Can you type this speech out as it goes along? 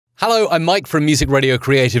Hello, I'm Mike from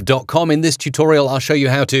musicradiocreative.com. In this tutorial, I'll show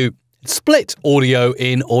you how to split audio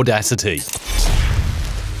in Audacity.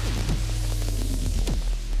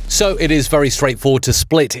 So it is very straightforward to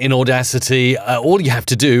split in Audacity. All you have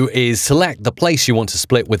to do is select the place you want to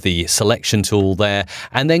split with the selection tool there,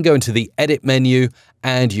 and then go into the edit menu,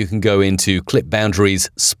 and you can go into clip boundaries,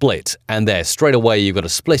 split, and there straight away you've got a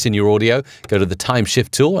split in your audio. Go to the time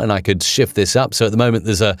shift tool, and I could shift this up. So at the moment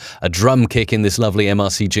there's a drum kick in this lovely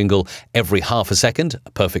MRC jingle every half a second,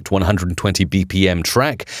 a perfect 120 BPM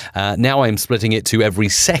track. Now I'm splitting it to every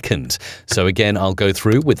second. So again, I'll go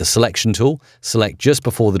through with the selection tool, select just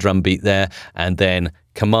before the drum beat there, and then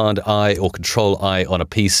Command-I or Control-I on a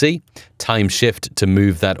PC, time shift to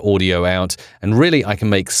move that audio out, and really I can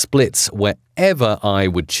make splits wherever I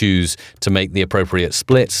would choose to make the appropriate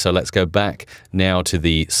split. So let's go back now to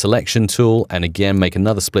the selection tool and again make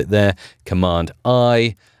another split there,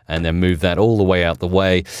 Command-I, and then move that all the way out the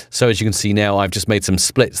way. So as you can see now, I've just made some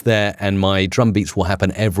splits there, and my drum beats will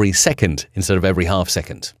happen every second instead of every half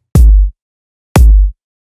second.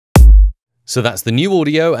 So that's the new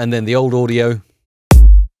audio, and then the old audio.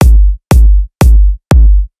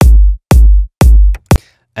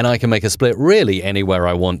 And I can make a split really anywhere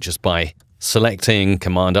I want just by selecting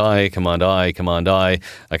Command-I, Command-I, Command-I.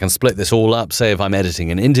 I can split this all up. Say if I'm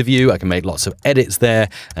editing an interview, I can make lots of edits there,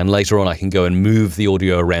 and later on I can go and move the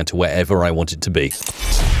audio around to wherever I want it to be.